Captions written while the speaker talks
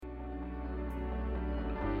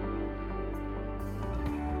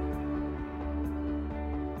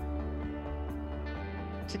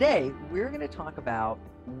Today, we're going to talk about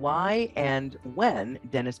why and when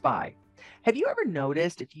dentists buy. Have you ever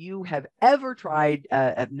noticed, if you have ever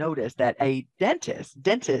have noticed that a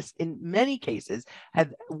dentist in many cases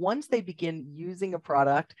have, once they begin using a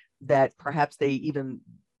product that perhaps they even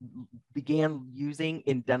began using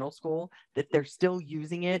in dental school, that they're still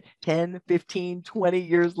using it 10, 15, 20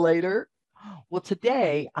 years later? Well,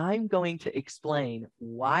 today I'm going to explain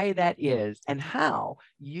why that is and how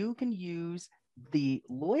you can use the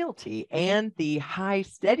loyalty and the high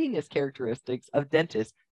steadiness characteristics of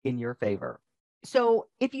dentists in your favor. So,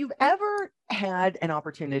 if you've ever had an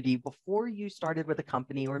opportunity before you started with a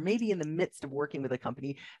company, or maybe in the midst of working with a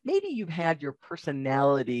company, maybe you've had your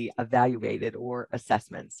personality evaluated or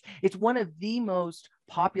assessments. It's one of the most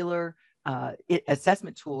popular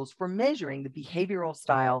assessment tools for measuring the behavioral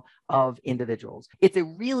style of individuals. It's a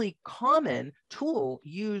really common tool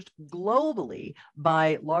used globally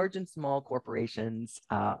by large and small corporations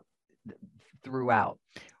throughout.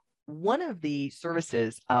 One of the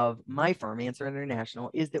services of my firm, Answer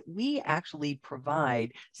International, is that we actually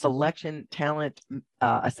provide selection talent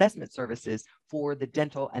assessment services for the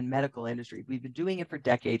dental and medical industry. We've been doing it for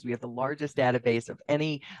decades. We have the largest database of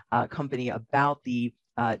any company about the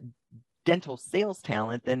dental sales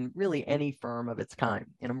talent than really any firm of its kind.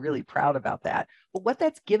 And I'm really proud about that. But what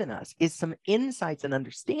that's given us is some insights and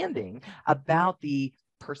understanding about the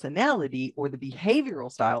personality or the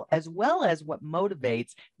behavioral style, as well as what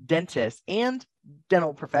motivates dentists and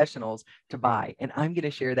dental professionals to buy. And I'm going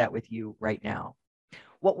to share that with you right now.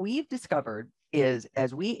 What we've discovered is,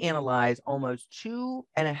 as we analyze almost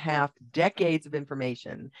 2.5 decades of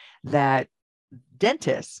information, that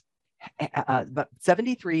dentists, about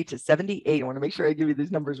 73 to 78, I want to make sure I give you these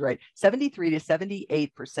numbers right, 73 to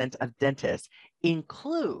 78% of dentists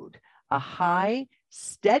include a high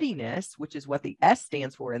steadiness, which is what the S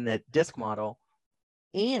stands for in the DISC model,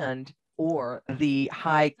 and or the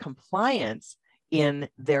high compliance in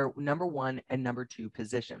their number one and number two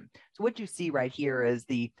position. So what you see right here is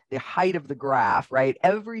the height of the graph, right?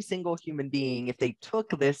 Every single human being, if they took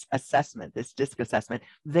this assessment, this DISC assessment,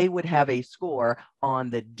 they would have a score on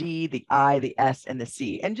the D, the I, the S, and the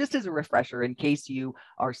C. And just as a refresher, in case you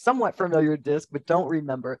are somewhat familiar with DISC but don't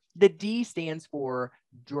remember, the D stands for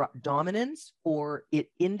dominance, or it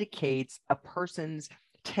indicates a person's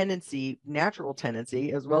tendency, natural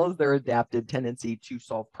tendency, as well as their adapted tendency to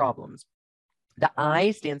solve problems. The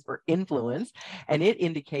I stands for influence, and it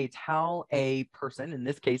indicates how a person, in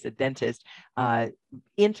this case a dentist,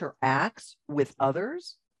 interacts with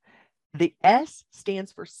others. The S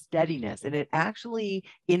stands for steadiness, and it actually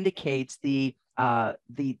indicates the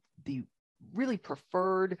really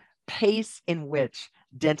preferred pace in which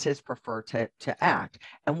dentists prefer to act.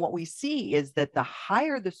 And what we see is that the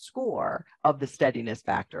higher the score of the steadiness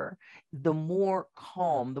factor, the more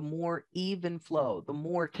calm, the more even flow, the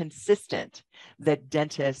more consistent that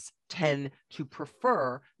dentists tend to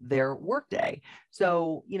prefer their workday.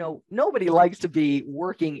 So, nobody likes to be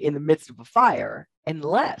working in the midst of a fire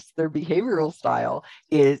unless their behavioral style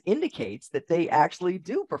indicates that they actually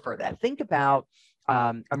do prefer that. Think about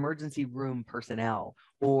emergency room personnel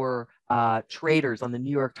or traders on the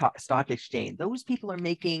New York Stock Exchange. Those people are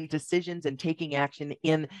making decisions and taking action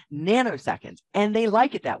in nanoseconds, and they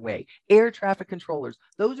like it that way. Air traffic controllers,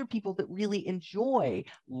 those are people that really enjoy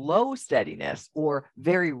low steadiness or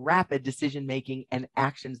very rapid decision making and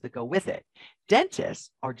actions that go with it.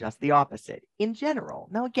 Dentists are just the opposite in general.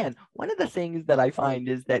 Now, again, one of the things that I find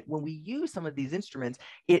is that when we use some of these instruments,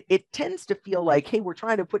 it tends to feel like, hey, we're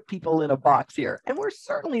trying to put people in a box here. And we're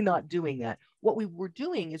certainly not doing that. What we were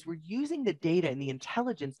doing is we're using the data and the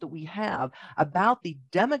intelligence that we have about the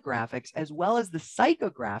demographics as well as the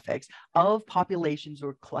psychographics of populations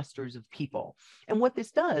or clusters of people. And what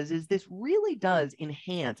this does is this really does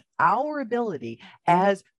enhance our ability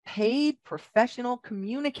as paid professional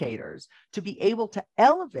communicators to be able to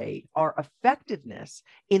elevate our effectiveness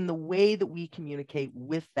in the way that we communicate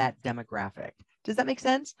with that demographic. Does that make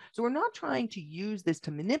sense? So we're not trying to use this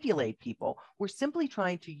to manipulate people. We're simply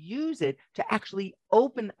trying to use it to actually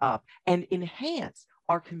open up and enhance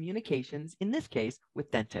our communications, in this case, with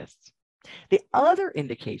dentists. The other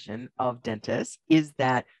indication of dentists is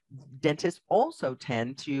that dentists also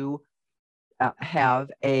tend to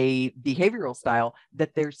have a behavioral style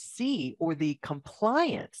that their C, or the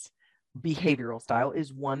compliance behavioral style,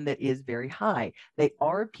 is one that is very high. They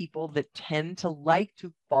are people that tend to like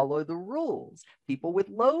to follow the rules. People with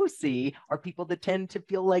low C are people that tend to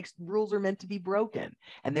feel like rules are meant to be broken,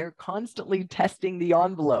 and they're constantly testing the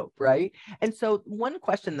envelope, right? And so one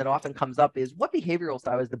question that often comes up is, what behavioral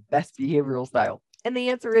style is the best behavioral style? And the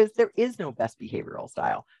answer is, there is no best behavioral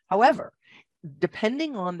style. However,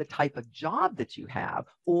 depending on the type of job that you have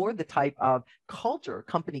or the type of culture,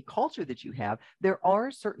 company culture that you have, there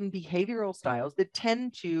are certain behavioral styles that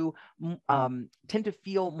tend to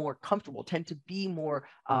feel more comfortable, tend to be more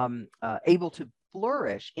able to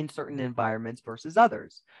flourish in certain environments versus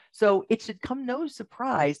others. So it should come no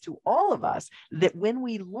surprise to all of us that when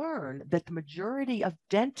we learn that the majority of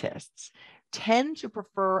dentists tend to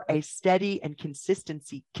prefer a steady and consistent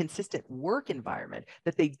work environment,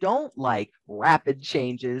 that they don't like rapid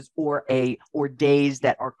changes or days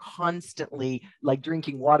that are constantly like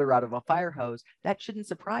drinking water out of a fire hose, that shouldn't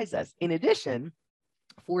surprise us. In addition,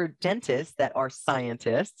 for dentists that are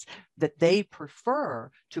scientists, that they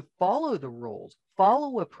prefer to follow the rules,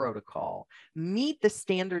 follow a protocol, meet the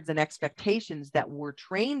standards and expectations that were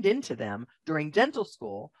trained into them during dental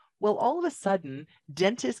school. Well, all of a sudden,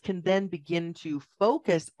 dentists can then begin to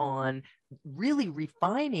focus on really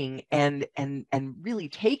refining and really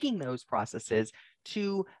taking those processes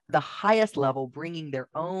to the highest level, bringing their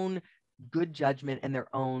own good judgment and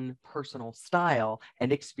their own personal style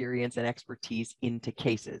and experience and expertise into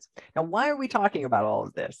cases. Now, why are we talking about all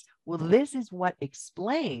of this? Well, this is what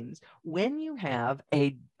explains when you have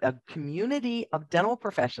a community of dental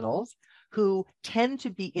professionals who tend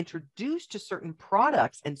to be introduced to certain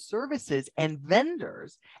products and services and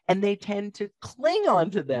vendors, and they tend to cling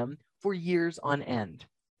on to them for years on end.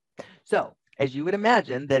 So, as you would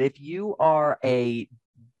imagine, that if you are a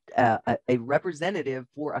representative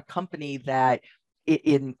for a company that it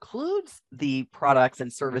includes the products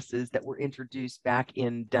and services that were introduced back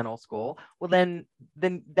in dental school, well, then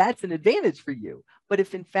that's an advantage for you. But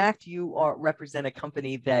if in fact you represent a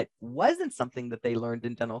company that wasn't something that they learned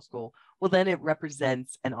in dental school, well, then it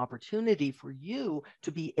represents an opportunity for you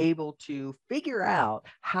to be able to figure out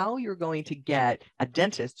how you're going to get a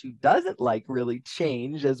dentist who doesn't like really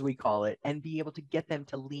change, as we call it, and be able to get them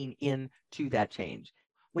to lean into that change.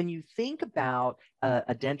 When you think about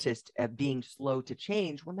a dentist being slow to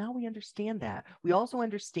change, well, now we understand that. We also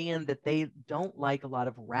understand that they don't like a lot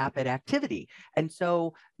of rapid activity. And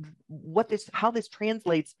so how this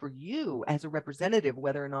translates for you as a representative,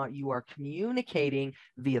 whether or not you are communicating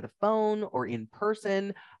via the phone or in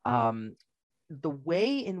person, the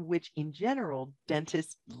way in which, in general,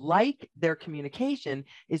 dentists like their communication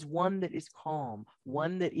is one that is calm,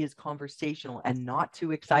 one that is conversational and not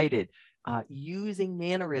too excited. Using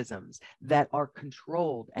mannerisms that are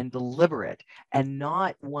controlled and deliberate and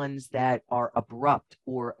not ones that are abrupt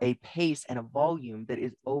or a pace and a volume that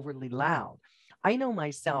is overly loud. I know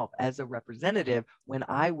myself as a representative, when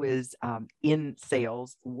I was in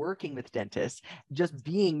sales working with dentists, just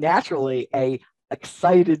being naturally a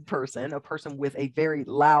excited person, a person with a very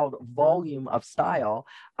loud volume of style,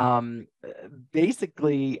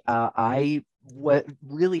 basically I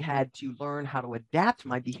really had to learn how to adapt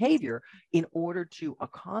my behavior in order to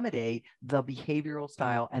accommodate the behavioral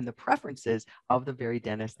style and the preferences of the very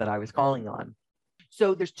dentist that I was calling on.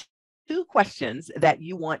 So there's two questions that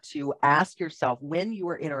you want to ask yourself when you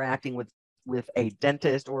are interacting with a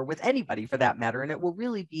dentist or with anybody for that matter, and it will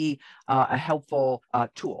really be a helpful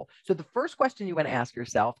tool. So the first question you want to ask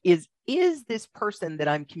yourself is this person that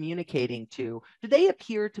I'm communicating to, do they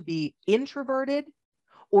appear to be introverted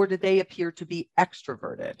or do they appear to be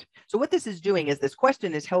extroverted? So what this is doing is this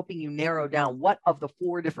question is helping you narrow down what of the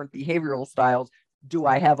 4 different behavioral styles do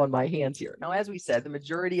I have on my hands here? Now, as we said, the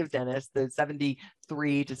majority of dentists, the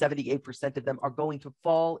 73 to 78% of them, are going to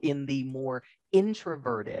fall in the more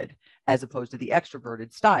introverted as opposed to the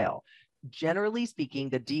extroverted style. Generally speaking,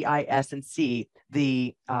 the DIS and C,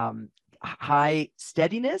 the high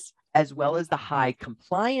steadiness as well as the high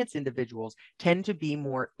compliance individuals, tend to be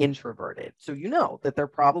more introverted. So you know that they're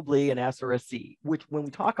probably an S or a C, which when we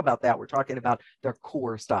talk about that, we're talking about their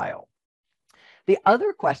core style. The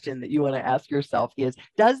other question that you want to ask yourself is,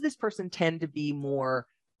 does this person tend to be more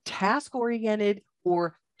task-oriented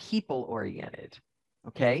or people-oriented?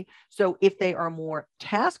 Okay, so if they are more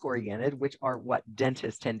task-oriented, which are what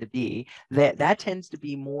dentists tend to be, that tends to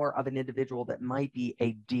be more of an individual that might be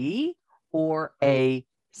a D or a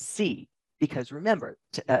C. Because remember,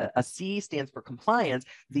 a C stands for compliance.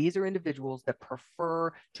 These are individuals that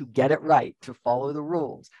prefer to get it right, to follow the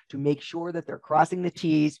rules, to make sure that they're crossing the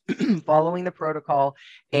T's, following the protocol,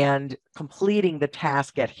 and completing the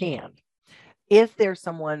task at hand. If there's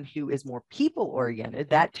someone who is more people oriented,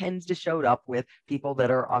 that tends to show up with people that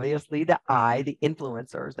are obviously the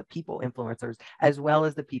influencers, the people influencers, as well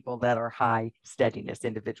as the people that are high steadiness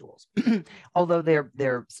individuals. Although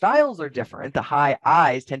their styles are different, the high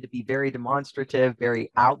I's tend to be very demonstrative,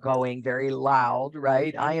 very outgoing, very loud,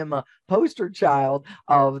 right? I am a poster child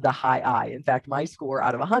of the high I. In fact, my score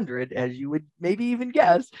out of 100, as you would maybe even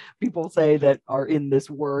guess, people say that are in this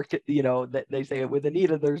work, that they say with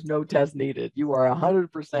Anita, there's no test needed. You are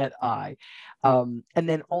 100% I. And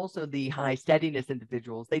then also the high steadiness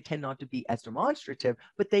individuals, they tend not to be as demonstrative,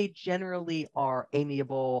 but they generally are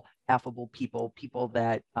amiable, affable people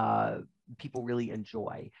that people really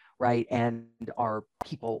enjoy, right? And are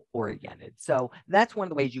people oriented. So that's one of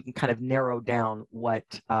the ways you can kind of narrow down what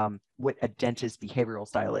a dentist behavioral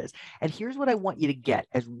style is. And here's what I want you to get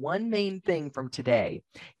as one main thing from today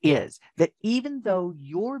is that even though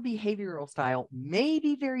your behavioral style may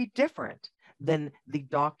be very different than the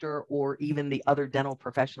doctor or even the other dental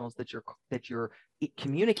professionals that you're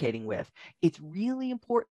communicating with, it's really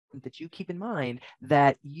important that you keep in mind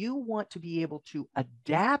that you want to be able to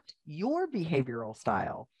adapt your behavioral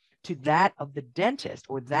style to that of the dentist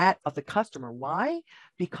or that of the customer. Why?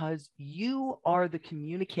 Because you are the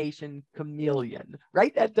communication chameleon.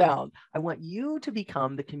 Write that down. I want you to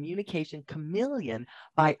become the communication chameleon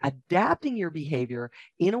by adapting your behavior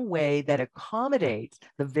in a way that accommodates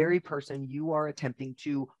the very person you are attempting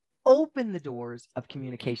to open the doors of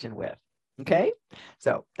communication with. Okay,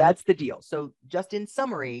 so that's the deal. So just in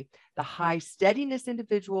summary, the high steadiness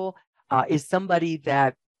individual is somebody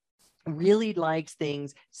that really likes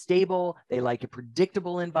things stable. They like a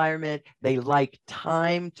predictable environment. They like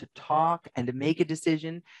time to talk and to make a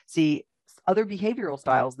decision. See, other behavioral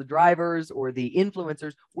styles, the drivers or the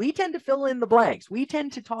influencers, we tend to fill in the blanks. We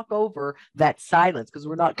tend to talk over that silence because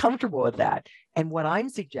we're not comfortable with that. And what I'm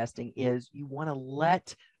suggesting is you want to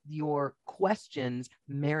let your questions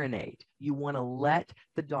marinate. You want to let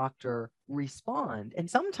the doctor respond. And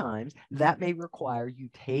sometimes that may require you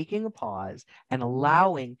taking a pause and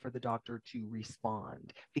allowing for the doctor to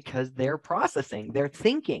respond because they're processing, they're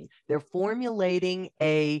thinking, they're formulating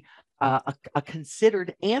a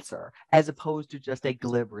considered answer as opposed to just a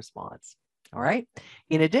glib response. All right.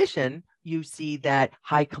 In addition, you see that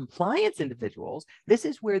high compliance individuals, this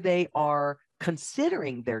is where they are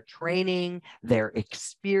considering their training, their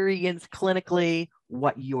experience clinically,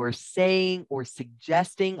 what you're saying or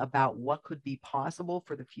suggesting about what could be possible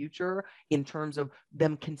for the future in terms of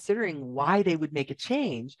them considering why they would make a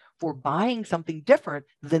change for buying something different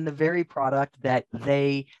than the very product that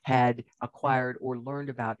they had acquired or learned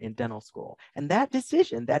about in dental school. And that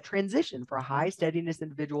decision, that transition for a high steadiness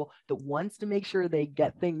individual that wants to make sure they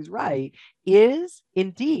get things right is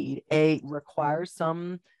indeed requires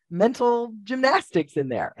some mental gymnastics in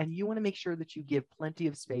there. And you want to make sure that you give plenty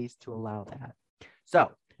of space to allow that.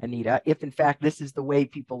 So, Anita, if in fact this is the way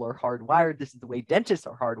people are hardwired, this is the way dentists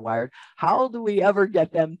are hardwired, how do we ever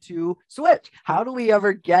get them to switch? How do we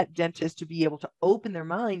ever get dentists to be able to open their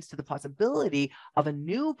minds to the possibility of a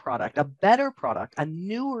new product, a better product, a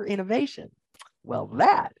newer innovation? Well,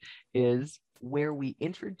 that is where we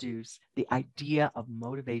introduce the idea of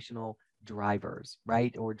motivational drivers,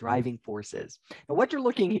 right? Or driving forces. Now, what you're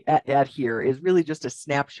looking at here is really just a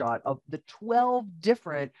snapshot of the 12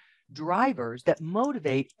 different drivers that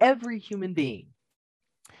motivate every human being.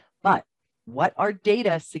 But what our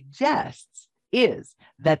data suggests is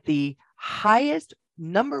that the highest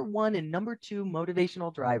number one and number two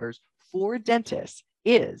motivational drivers for dentists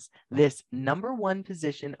is this number one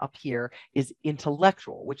position up here is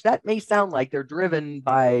intellectual, which that may sound like they're driven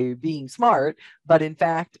by being smart, but in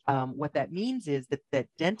fact, what that means is that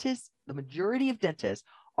dentists, the majority of dentists,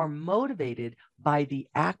 are motivated by the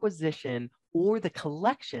acquisition or the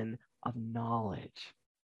collection of knowledge.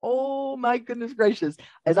 Oh my goodness gracious.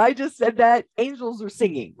 As I just said that, angels are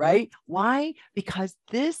singing, right? Why? Because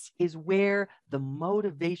this is where the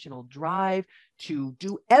motivational drive to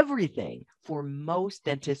do everything for most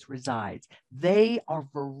dentists resides. They are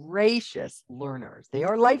voracious learners. They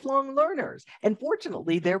are lifelong learners. And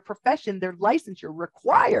fortunately, their profession, their licensure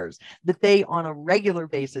requires that they on a regular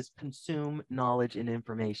basis consume knowledge and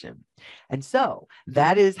information. And so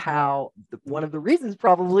that is how one of the reasons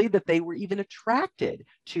probably that they were even attracted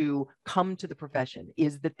to come to the profession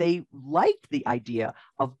is that they liked the idea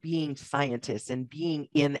of being scientists and being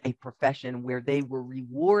in a profession where they were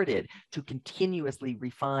rewarded to continuously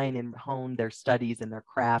refine and hone their studies and their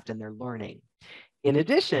craft and their learning. In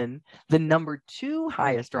addition, the number 2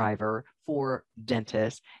 highest driver for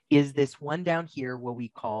dentists is this one down here, what we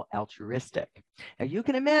call altruistic. Now, you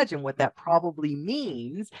can imagine what that probably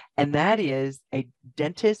means, and that is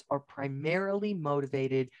dentists are primarily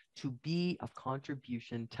motivated to be of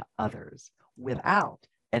contribution to others without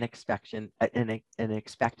an expected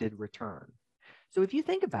return. So if you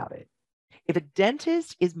think about it, if a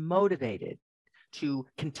dentist is motivated to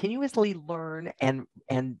continuously learn and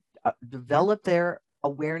develop their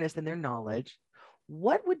awareness and their knowledge,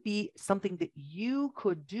 what would be something that you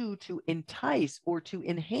could do to entice or to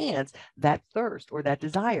enhance that thirst or that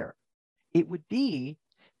desire? It would be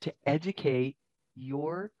to educate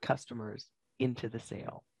your customers into the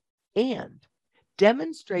sale and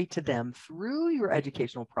demonstrate to them through your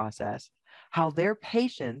educational process how their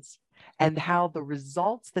patients and how the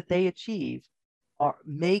results that they achieve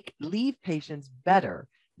leave patients better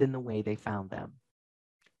than the way they found them.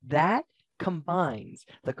 That combines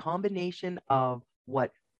the combination of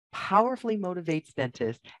what powerfully motivates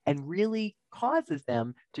dentists and really causes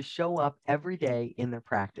them to show up every day in their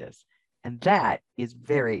practice. And that is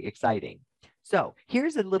very exciting. So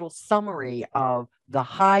here's a little summary of the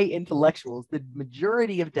high intellectuals, the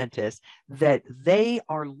majority of dentists, that they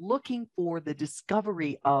are looking for the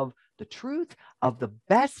discovery of the truth, of the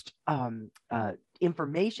best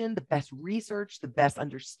information, the best research, the best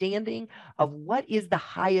understanding of what is the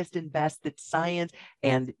highest and best that science,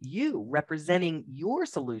 and you representing your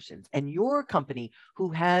solutions and your company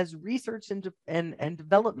who has research and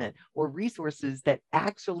development or resources that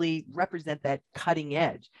actually represent that cutting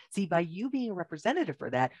edge. See, by you being a representative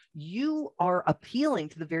for that, you are appealing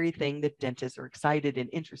to the very thing that dentists are excited and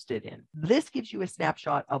interested in. This gives you a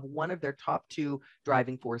snapshot of one of their top 2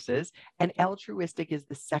 driving forces, and altruistic is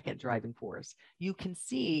the second driving force. You can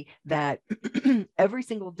see that every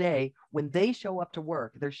single day when they show up to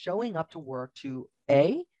work, they're showing up to work to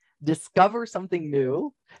discover something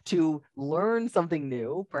new, to learn something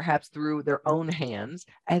new, perhaps through their own hands,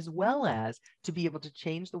 as well as to be able to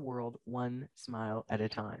change the world one smile at a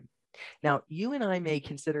think Now, you and I may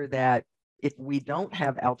consider that if we don't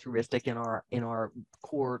have altruistic in our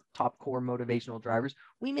top core motivational drivers,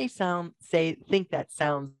 we may think that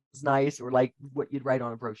sounds nice or like what you'd write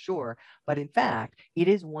on a brochure, but in fact, it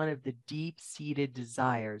is one of the deep-seated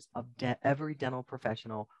desires of every dental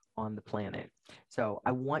professional on the planet. So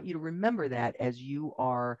I want you to remember that as you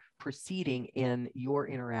are proceeding in your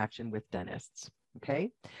interaction with dentists. Okay.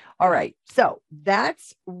 All right. So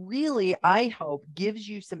that's really, I hope, gives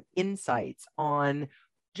you some insights on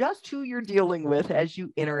just who you're dealing with as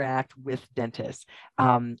you interact with dentists,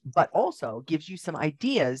 but also gives you some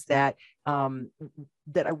ideas that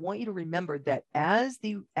that I want you to remember that as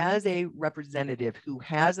a representative who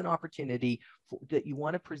has an opportunity that you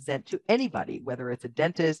want to present to anybody, whether it's a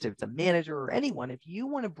dentist, if it's a manager or anyone, if you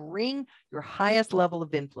want to bring your highest level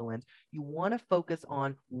of influence, you want to focus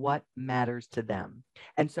on what matters to them.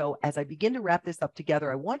 And so as I begin to wrap this up together,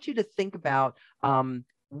 I want you to think about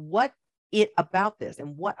what about this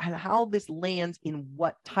and how this lands in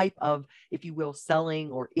what type of, if you will, selling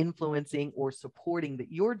or influencing or supporting that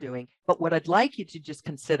you're doing. But what I'd like you to just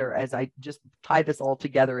consider as I just tie this all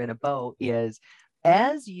together in a bow is,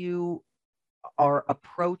 as you are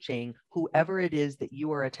approaching whoever it is that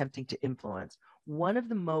you are attempting to influence, one of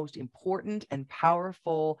the most important and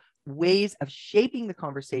powerful ways of shaping the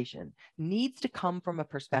conversation needs to come from a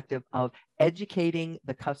perspective of educating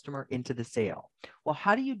the customer into the sale. Well,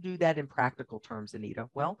 how do you do that in practical terms, Anita?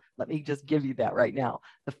 Well, let me just give you that right now.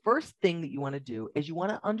 The first thing that you want to do is you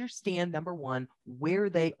want to understand, number one,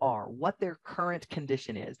 where they are, what their current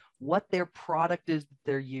condition is, what their product is that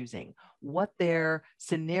they're using, what their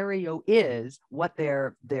scenario is, what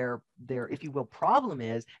their if you will, problem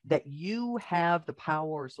is, that you have the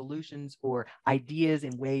power or solutions or ideas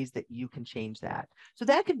in ways that you can change that. So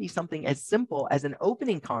that could be something as simple as an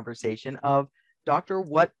opening conversation of, doctor,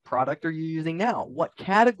 what product are you using now? What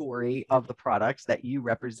category of the products that you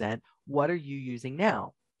represent, what are you using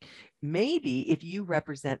now? Maybe if you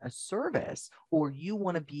represent a service or you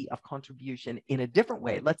want to be of contribution in a different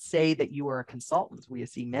way, let's say that you are a consultant. We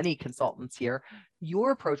see many consultants here. Your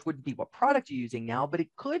approach wouldn't be what product you're using now, but it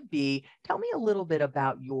could be, tell me a little bit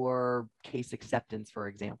about your case acceptance, for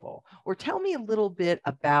example, or tell me a little bit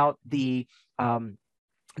about the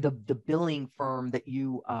billing firm that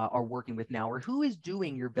you are working with now, or who is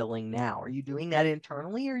doing your billing now. Are you doing that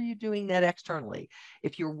internally or are you doing that externally?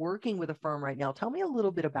 If you're working with a firm right now, tell me a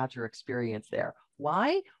little bit about your experience there.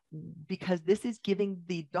 Why? Because this is giving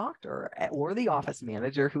the doctor or the office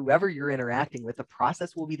manager, whoever you're interacting with, the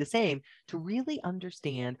process will be the same, to really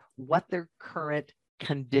understand what their current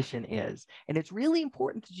condition is. And it's really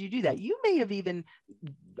important that you do that. You may have even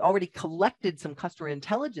already collected some customer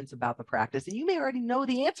intelligence about the practice, and you may already know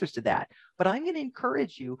the answers to that. But I'm going to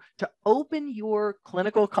encourage you to open your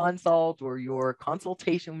clinical consult or your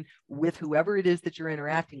consultation with whoever it is that you're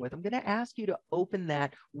interacting with. I'm going to ask you to open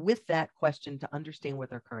that with that question to understand what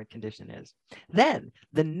their current condition is. Then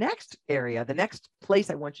the next area, the next place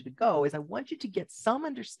I want you to go is I want you to get some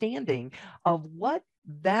understanding of what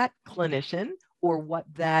that clinician or what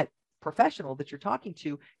that professional that you're talking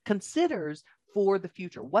to considers for the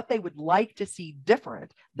future, what they would like to see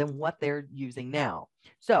different than what they're using now.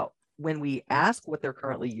 So when we ask what they're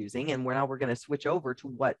currently using, and now we're going to switch over to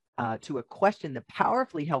what to a question that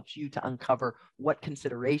powerfully helps you to uncover what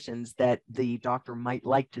considerations that the doctor might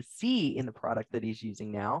like to see in the product that he's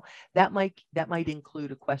using now. That might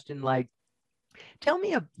include a question like, tell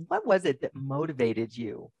me, what was it that motivated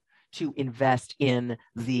you to invest in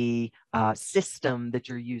the system that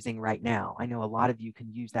you're using right now? I know a lot of you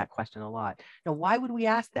can use that question a lot. Now, why would we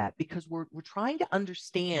ask that? Because we're trying to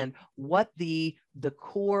understand what the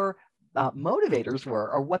core motivators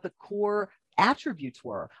were, or what the core attributes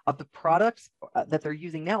were of the products that they're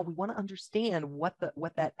using now. We want to understand what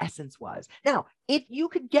that essence was. Now, if you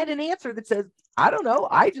could get an answer that says, I don't know,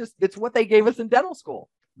 it's what they gave us in dental school.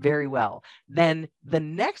 Very well. Then the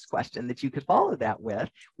next question that you could follow that with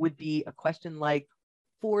would be a question like,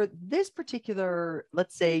 for this particular,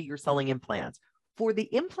 let's say you're selling implants, for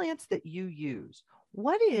the implants that you use,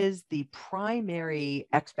 what is the primary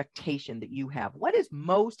expectation that you have? What is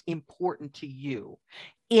most important to you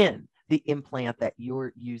in the implant that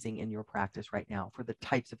you're using in your practice right now for the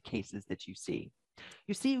types of cases that you see?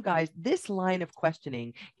 You see, you guys, this line of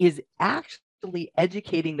questioning is actually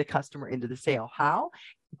educating the customer into the sale. How?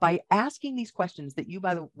 By asking these questions that you,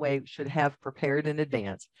 by the way, should have prepared in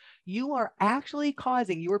advance. You are actually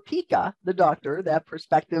causing your PICA, the doctor, that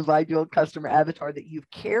prospective ideal customer avatar that you've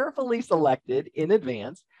carefully selected in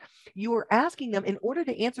advance. You are asking them, in order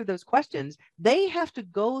to answer those questions, they have to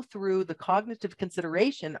go through the cognitive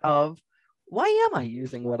consideration of, why am I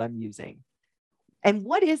using what I'm using? And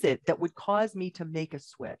what is it that would cause me to make a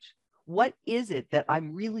switch? What is it that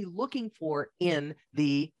I'm really looking for in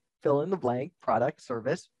the fill in the blank product,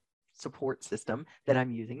 service, support system that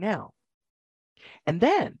I'm using now? And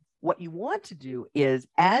then what you want to do is,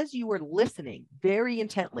 as you are listening very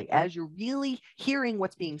intently, as you're really hearing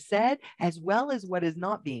what's being said, as well as what is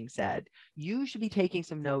not being said, you should be taking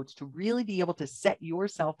some notes to really be able to set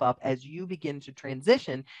yourself up as you begin to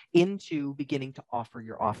transition into beginning to offer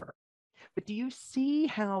your offer. But do you see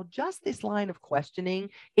how just this line of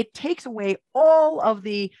questioning, it takes away all of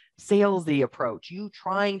the salesy approach, you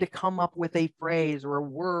trying to come up with a phrase or a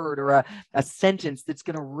word or a sentence that's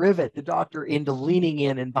going to rivet the doctor into leaning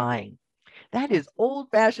in and buying. That is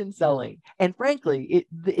old-fashioned selling. And frankly,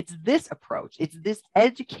 it's this approach, it's this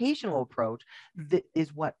educational approach that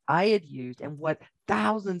is what I had used and what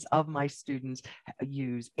thousands of my students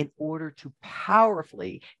use in order to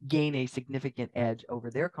powerfully gain a significant edge over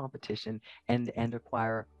their competition and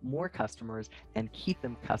acquire more customers and keep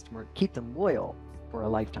them loyal for a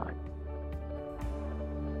lifetime.